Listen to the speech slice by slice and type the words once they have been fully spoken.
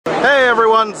Hey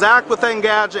everyone, Zach with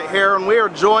Engadget here, and we are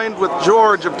joined with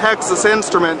George of Texas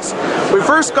Instruments. We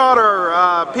first got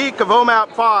our peek of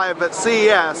OMAP5 at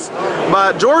CES,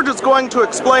 but George is going to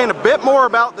explain a bit more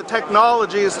about the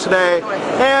technologies today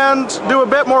and do a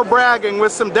bit more bragging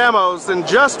with some demos and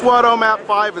just what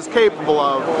OMAP5 is capable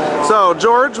of. So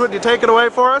George, would you take it away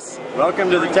for us?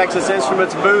 Welcome to the Texas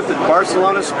Instruments booth at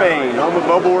Barcelona, Spain, home of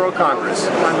Mobile World Congress.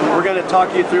 We're going to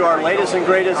talk you through our latest and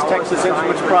greatest Texas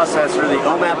Instruments processor, the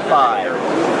OMAP5.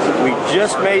 We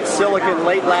just made silicon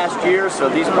late last year, so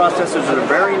these processors are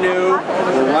very new.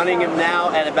 We're running them now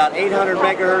at about 800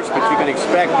 megahertz, but you can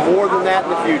expect more than that in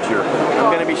the future.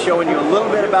 I'm going to be showing you a little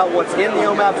bit about what's in the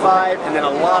OMAP5 and then a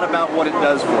lot about what it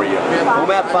does for you.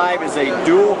 OMAP5 is a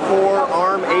dual-core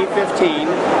ARM A15.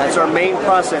 That's our main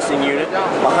processing unit.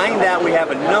 Behind that, we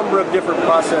have a number of different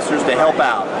processors to help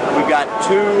out. We've got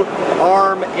two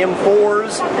ARM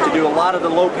M4s to do a lot of the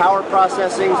low-power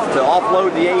processing, to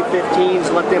offload the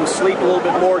A15s, let them sleep a little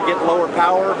bit more, get lower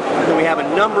power. And then we have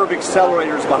a number of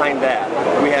accelerators behind that.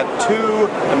 We have two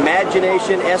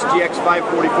Imagination SGX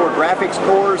 544 graphics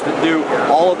cores that do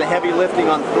all of the heavy lifting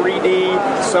on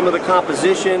 3D, some of the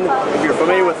composition. If you're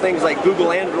familiar with things like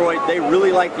Google Android, they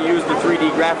really like to use the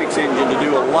 3D graphics engine to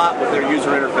do a lot with their user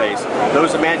interface.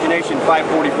 Those Imagination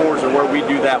 544s are where we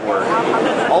do that work.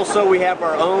 Also, we have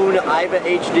our own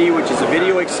iva-hd, which is a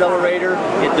video accelerator.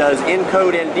 It does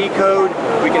encode and decode.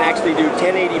 We can actually do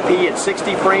 1080p at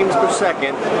 60 frames per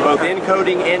second, both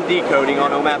encoding and decoding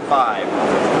on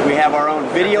OMAP5. We have our own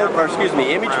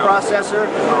image processor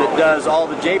that does all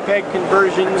the JPEG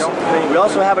conversions. We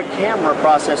also have a camera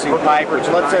processing pipe which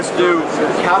lets us do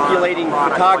calculating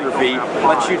photography,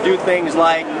 lets you do things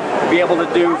like be able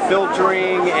to do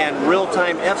filtering and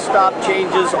real-time f-stop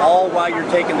changes all while you're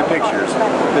taking the pictures.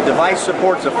 The device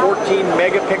supports a 14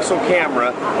 megapixel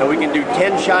camera, and we can do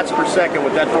 10 shots per second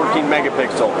with that 14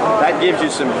 megapixel. That gives you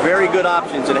some very good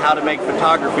options in how to make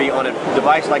photography on a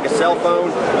device like a cell phone,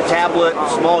 a tablet,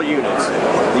 small units.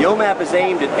 The OMAP is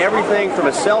aimed at everything from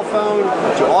a cell phone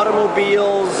to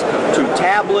automobiles to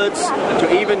tablets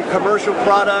to even commercial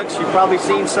products. You've probably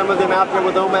seen some of them out there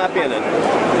with OMAP in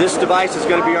it. This device is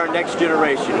going to be our next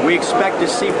generation. We expect to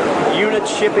see units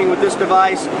shipping with this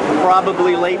device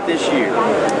probably late this year.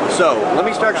 So let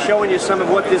me start showing you some of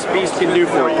what this beast can do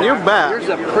for you. You bet. Here's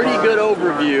a pretty good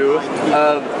overview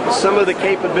of some of the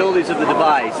capabilities of the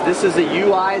device. This is a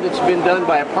UI that's been done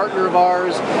by a partner of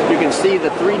ours. You can see the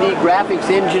 3D graphics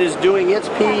engine is doing its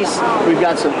piece. We've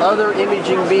got some other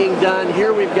imaging being done.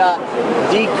 Here we've got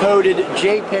decoded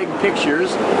JPEG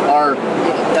pictures. Our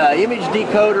image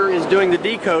decoder is doing the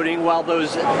decoding while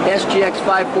those SGX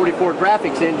 544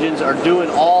 graphics engines are doing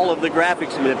all of the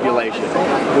graphics manipulation.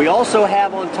 We also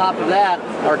have on top of that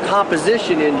our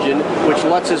composition engine, which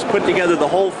lets us put together the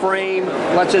whole frame,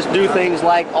 lets us do things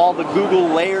like all the Google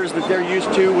layers that they're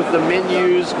used to with the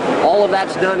menus. All of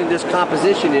that's done in this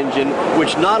composition engine,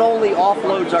 which not only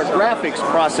offloads our graphics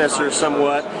processor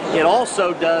somewhat, it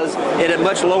also does it at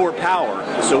much lower power.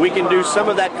 So we can do some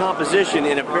of that composition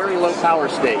in a very low power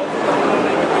state.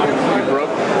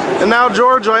 And now,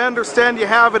 George, I understand you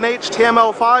have an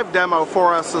HTML5 demo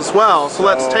for us as well, so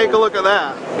let's take a look at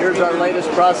that. Here's our latest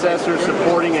processor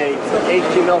supporting a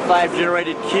HTML5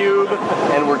 generated cube,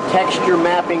 and we're texture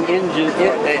mapping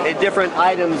different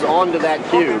items onto that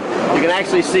cube. You can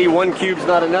actually see one cube's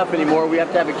not enough anymore. We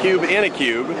have to have a cube in a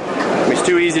cube. It's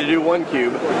too easy to do one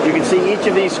cube. You can see each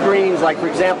of these screens, like for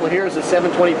example, here's a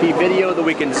 720p video that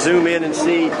we can zoom in and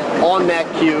see on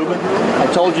that cube.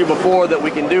 I told you before that we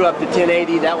can do up to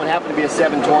 1080. That one happened to be a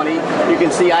 720. You can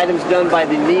see items done by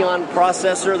the Neon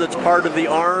processor that's part of the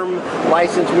ARM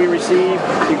license we receive.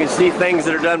 You can see things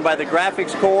that are done by the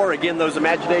graphics core, again those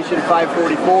Imagination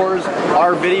 544s,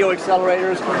 our video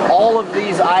accelerators. All of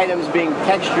these items being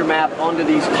texture mapped onto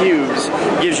these cubes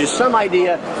gives you some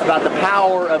idea about the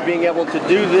power of being able to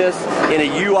do this in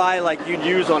a UI like you'd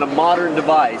use on a modern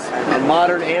device. And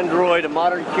modern Android, a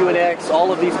modern QNX,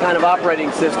 all of these kind of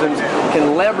operating systems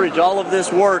can leverage all of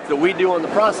this work that we do on the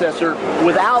processor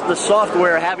without the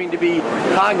software having to be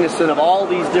cognizant of all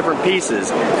these different pieces.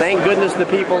 Thank goodness the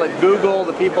people at Google,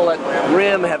 the people at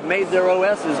RIM have made their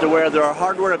OSs to where there are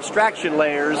hardware abstraction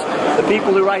layers. The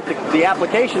people who write the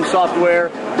application software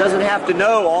doesn't have to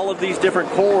know all of these different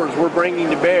cores we're bringing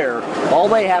to bear. All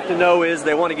they have to know is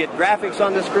they want to get graphics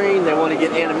on the screen, they want to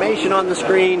get animation on the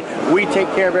screen. We take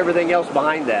care of everything else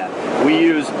behind that. We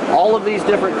use all of these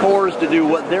different cores to do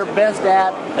what they're best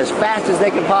at as fast as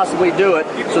they can possibly do it,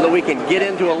 so that we can get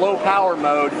into a low power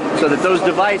mode so that those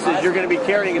devices you're going to be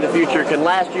carrying in the future can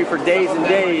last you for days and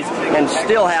days and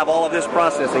still have all of this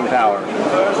processing power.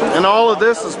 And all of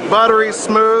this is buttery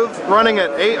smooth, running at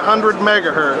 800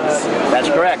 megahertz. That's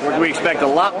correct. We expect a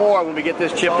lot more when we get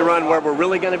this chip to run, where we're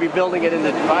really going to be building it in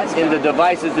the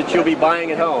devices that you'll be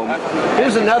buying at home.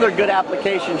 Here's another good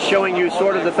application showing you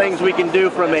sort of the things we can do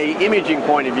from a imaging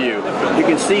point of view. You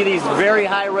can see these very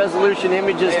high resolution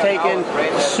images taken,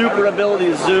 super ability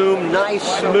to zoom, nice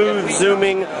smooth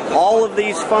zooming. All of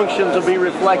these functions will be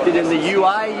reflected in the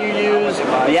UI you use,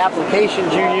 the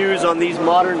applications you use on these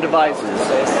modern devices.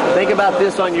 Think about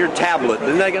this on your tablet.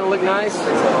 Isn't that going to look nice?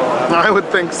 I would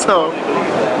think so.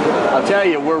 I'll tell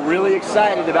you, we're really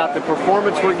excited about the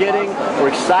performance we're getting. We're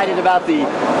excited about the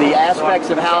aspects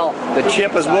of how the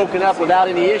chip has woken up without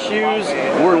any issues.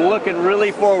 We're looking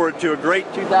really forward to a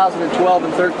great 2012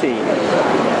 and 13.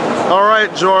 All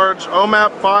right, George,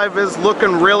 OMAP5 is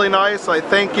looking really nice. I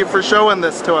thank you for showing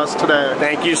this to us today.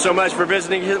 Thank you so much for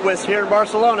visiting with us here in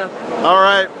Barcelona. All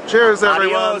right, cheers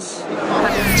everyone.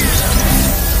 Adios.